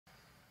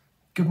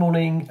Good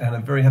morning and a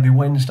very happy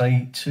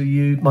Wednesday to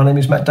you. My name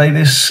is Matt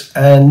Davis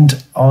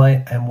and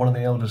I am one of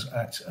the elders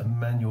at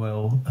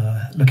Emmanuel,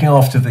 looking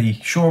after the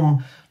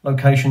Shoreham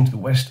location to the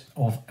west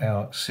of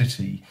our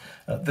city.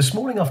 This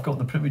morning I've got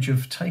the privilege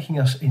of taking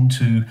us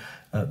into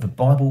the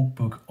Bible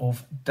book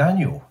of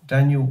Daniel.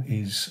 Daniel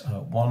is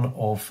one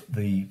of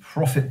the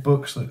prophet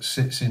books that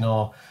sits in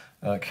our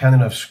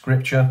canon of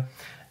scripture,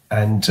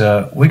 and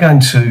we're going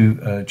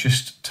to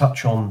just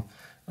touch on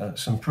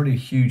some pretty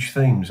huge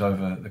themes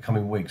over the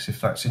coming weeks,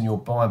 if that's in your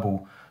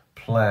Bible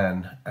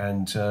plan.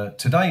 And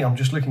today I'm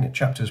just looking at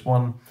chapters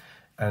 1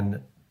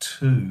 and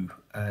 2.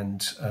 And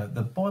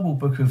the Bible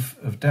book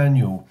of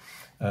Daniel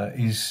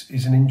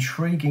is an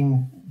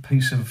intriguing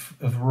piece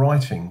of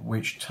writing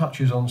which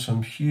touches on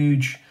some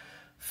huge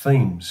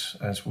themes,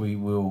 as we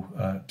will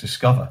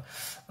discover.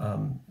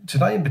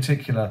 Today in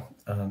particular,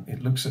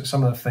 it looks at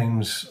some of the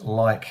themes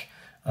like,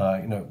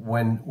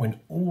 when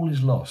all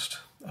is lost,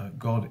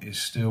 God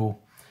is still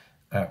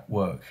at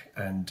work,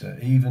 and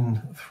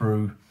even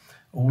through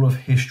all of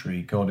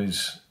history, God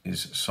is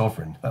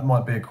sovereign. That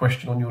might be a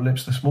question on your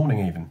lips this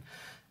morning, even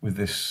with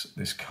this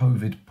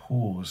COVID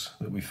pause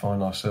that we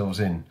find ourselves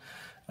in.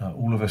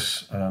 All of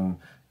us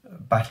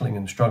battling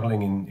and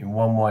struggling in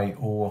one way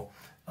or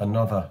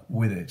another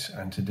with it,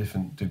 and to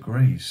different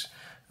degrees.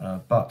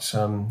 But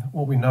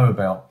what we know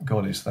about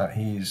God is that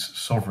He is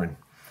sovereign,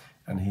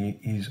 and He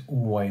is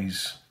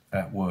always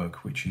at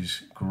work, which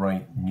is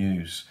great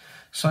news.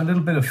 So a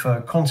little bit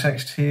of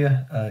context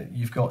here.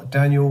 You've got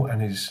Daniel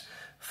and his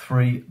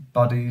three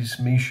buddies,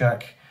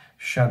 Meshach,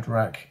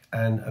 Shadrach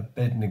and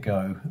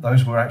Abednego.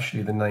 Those were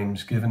actually the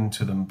names given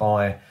to them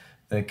by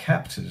their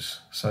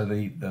captors. So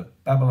the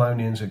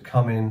Babylonians had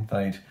come in,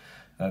 they'd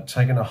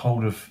taken a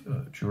hold of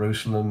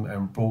Jerusalem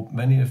and brought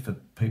many of the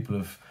people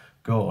of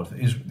God,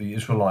 the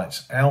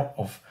Israelites, out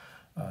of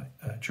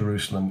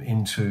Jerusalem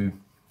into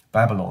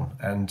Babylon.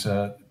 And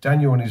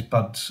Daniel and his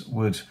buds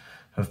would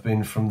have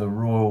been from the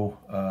royal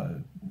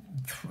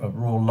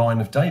line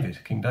of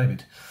David, King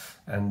David,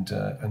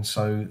 and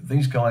so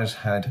these guys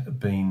had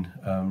been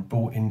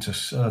brought into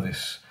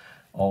service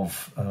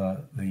of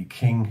the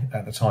king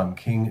at the time,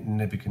 King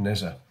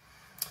Nebuchadnezzar.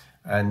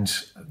 And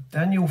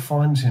Daniel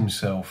finds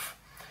himself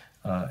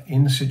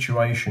in a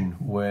situation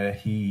where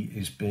he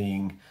is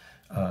being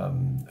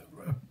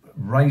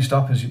raised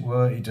up, as it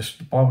were.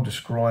 The Bible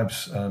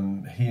describes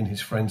he and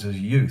his friends as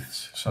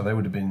youths. So they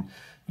would have been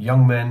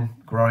young men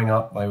growing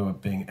up. They were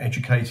being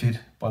educated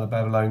by the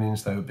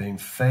Babylonians. They were being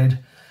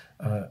fed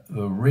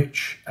the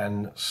rich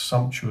and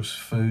sumptuous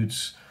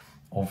foods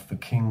of the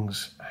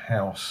king's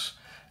house.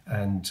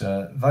 And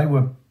they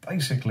were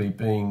basically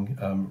being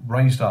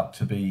raised up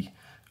to be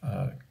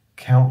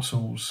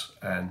counsels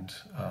and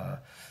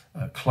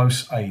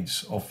close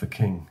aides of the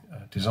king,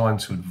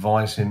 designed to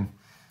advise him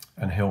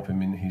and help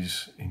him in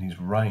his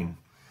reign.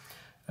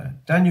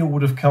 Daniel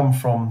would have come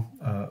from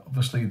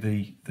obviously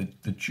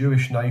the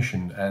Jewish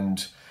nation,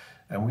 and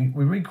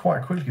we read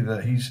quite quickly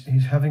that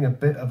he's having a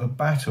bit of a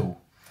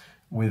battle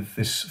with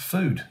this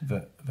food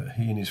that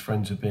he and his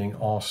friends are being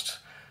asked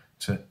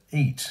to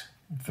eat.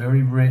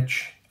 Very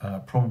rich,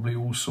 probably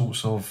all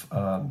sorts of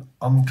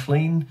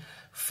unclean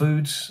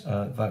foods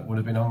that would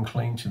have been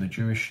unclean to the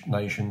Jewish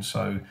nation.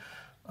 So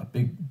a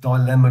big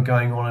dilemma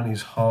going on in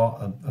his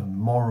heart, a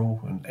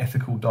moral and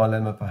ethical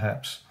dilemma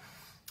perhaps.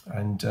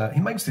 And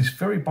he makes this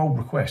very bold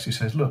request. He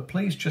says, look,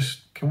 please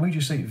can we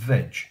just eat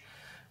veg?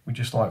 We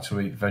just like to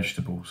eat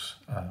vegetables.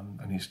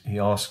 And he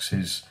asks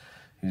his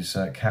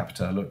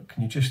captor, look,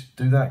 can you just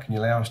do that? Can you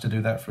allow us to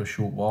do that for a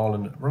short while?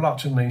 And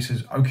reluctantly he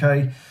says,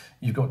 okay,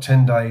 you've got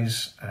 10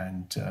 days.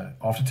 And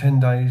after 10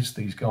 days,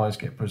 these guys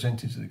get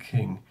presented to the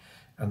king,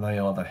 and they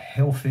are the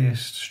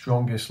healthiest,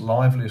 strongest,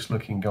 liveliest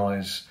looking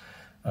guys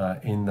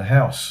in the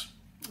house.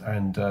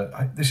 And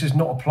this is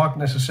not a plug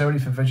necessarily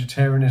for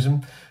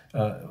vegetarianism.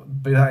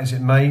 Be that as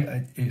it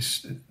may,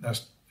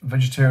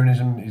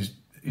 vegetarianism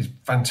is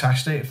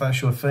fantastic if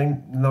that's your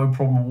thing. No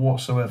problem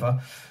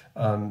whatsoever.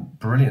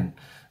 Brilliant,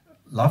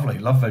 lovely,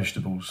 love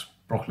vegetables.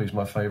 Broccoli is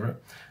my favourite.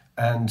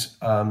 And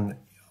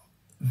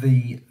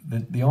the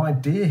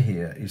idea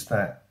here is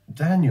that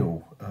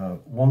Daniel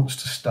wants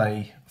to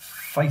stay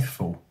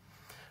faithful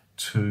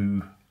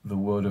to the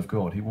Word of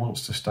God. He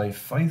wants to stay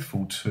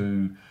faithful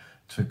to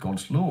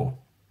God's law.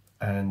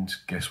 And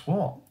guess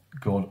what?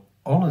 God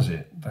honours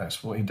it.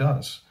 That's what He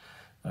does.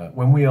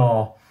 When we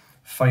are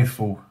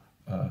faithful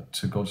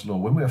to God's law,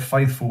 when we are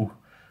faithful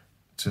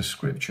to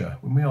Scripture,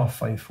 when we are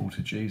faithful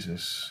to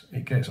Jesus,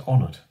 it gets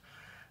honoured.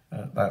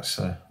 That's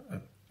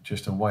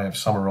just a way of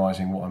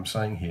summarising what I'm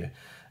saying here.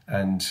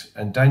 And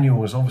Daniel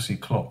was obviously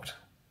clocked.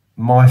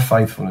 My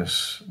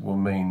faithfulness will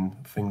mean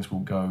things will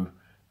go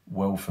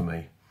well for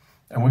me.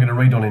 And we're going to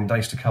read on in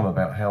days to come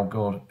about how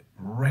God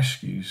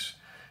rescues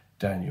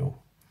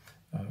Daniel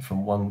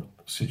from one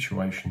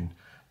situation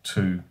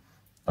to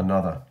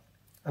another.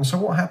 And so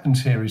what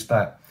happens here is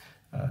that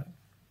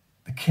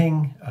the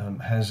king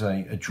has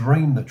a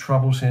dream that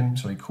troubles him.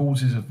 So he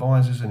calls his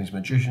advisors and his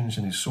magicians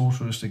and his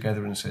sorcerers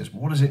together and says,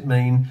 what does it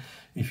mean?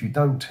 If you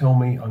don't tell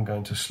me, I'm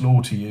going to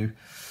slaughter you.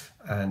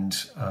 And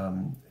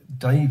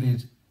Daniel,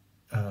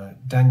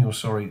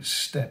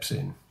 steps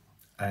in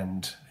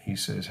and he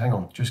says, hang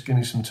on, just give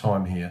me some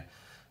time here.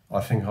 I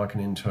think I can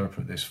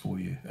interpret this for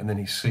you. And then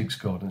he seeks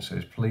God and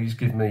says, please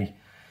give me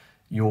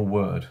your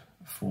word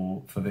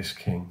for this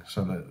king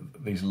so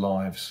that these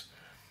lives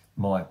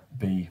might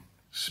be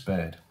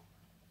spared.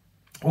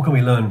 What can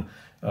we learn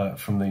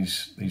from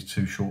these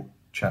two short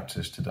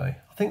chapters today?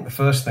 I think the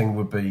first thing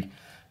would be,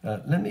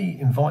 let me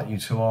invite you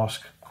to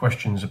ask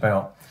questions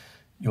about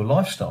your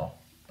lifestyle,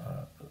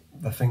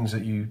 the things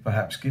that you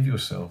perhaps give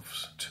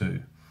yourselves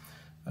to.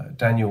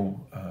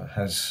 Daniel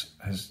has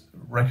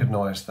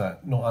recognised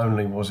that not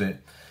only was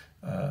it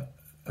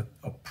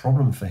a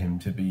problem for him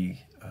to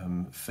be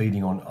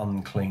feeding on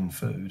unclean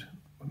food,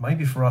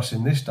 maybe for us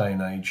in this day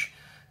and age,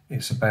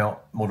 it's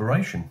about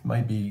moderation.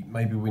 Maybe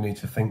we need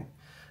to think,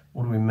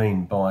 what do we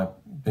mean by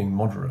being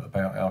moderate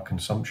about our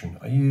consumption?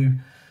 Are you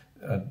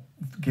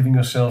giving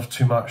yourself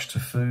too much to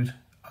food,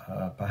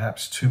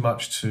 perhaps too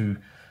much to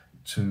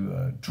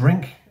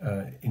drink,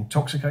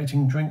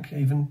 intoxicating drink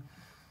even?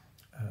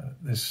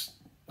 There's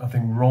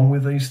nothing wrong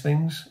with these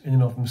things in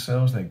and of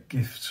themselves. They're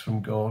gifts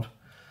from God.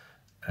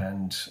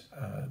 And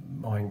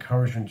my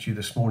encouragement to you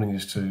this morning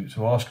is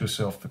to ask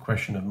yourself the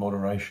question of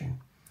moderation.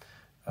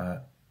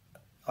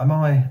 Am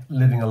I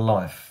living a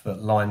life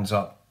that lines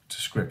up to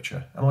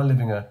Scripture? Am I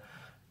living a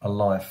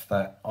life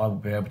that I will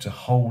be able to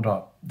hold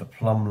up the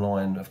plumb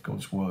line of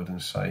God's Word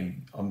and say,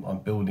 I'm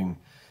building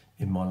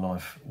in my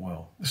life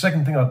well? The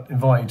second thing I'd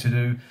invite you to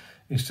do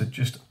is to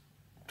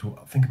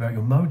think about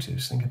your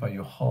motives, think about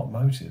your heart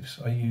motives.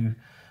 Are you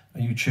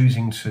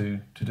choosing to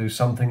do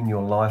something in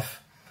your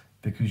life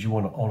because you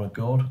want to honour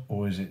God,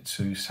 or is it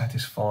to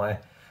satisfy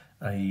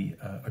a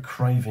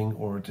craving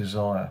or a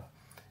desire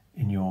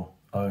in your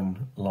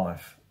own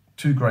life?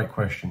 Two great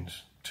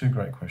questions.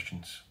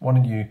 Why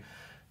don't you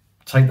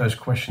take those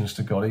questions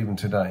to God even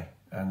today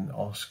and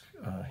ask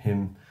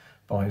him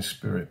by his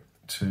Spirit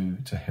to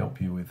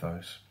help you with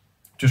those.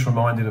 Just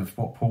reminded of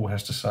what Paul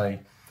has to say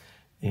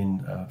in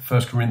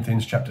 1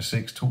 Corinthians chapter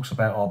 6, talks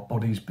about our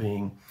bodies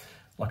being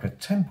like a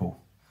temple.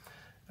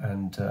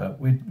 And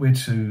we're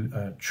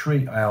to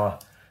treat our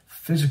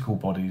physical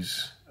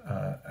bodies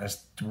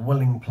as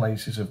dwelling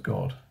places of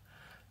God.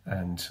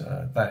 And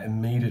that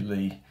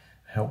immediately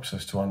helps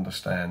us to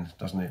understand,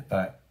 doesn't it,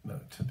 that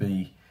to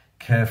be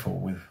careful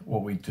with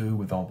what we do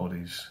with our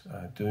bodies,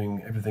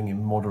 doing everything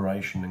in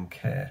moderation and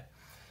care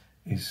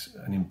is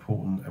an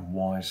important and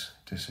wise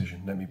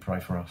decision. Let me pray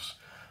for us.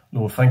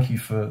 Lord, thank you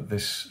for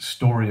this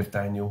story of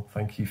Daniel.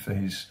 Thank you for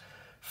his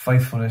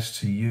faithfulness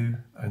to you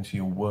and to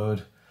your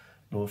word.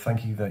 Lord,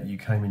 thank you that you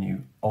came and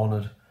you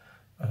honoured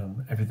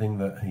everything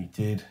that he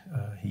did.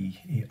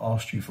 He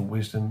asked you for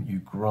wisdom, you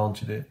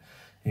granted it.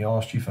 He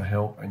asked you for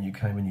help and you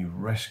came and you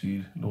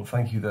rescued. Lord,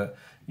 thank you that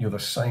you're the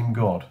same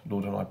God,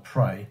 Lord, and I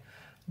pray,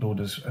 Lord,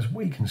 as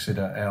we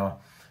consider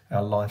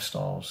our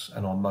lifestyles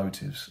and our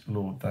motives,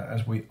 Lord, that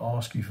as we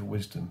ask you for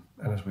wisdom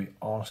and as we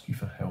ask you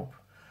for help,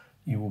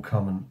 you will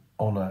come and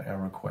honour our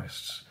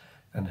requests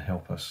and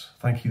help us.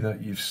 Thank you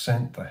that you've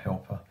sent the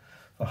helper,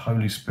 the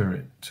Holy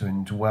Spirit, to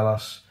indwell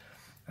us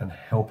and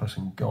help us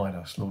and guide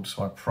us, Lord.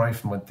 So I pray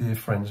for my dear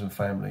friends and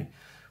family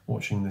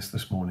watching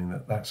this morning,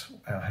 that's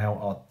how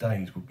our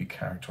days would be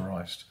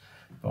characterised,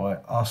 by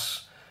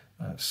us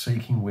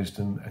seeking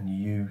wisdom and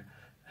you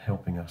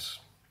helping us.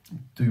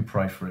 Do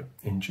pray for it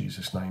in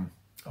Jesus' name.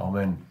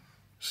 Amen.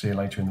 See you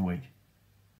later in the week.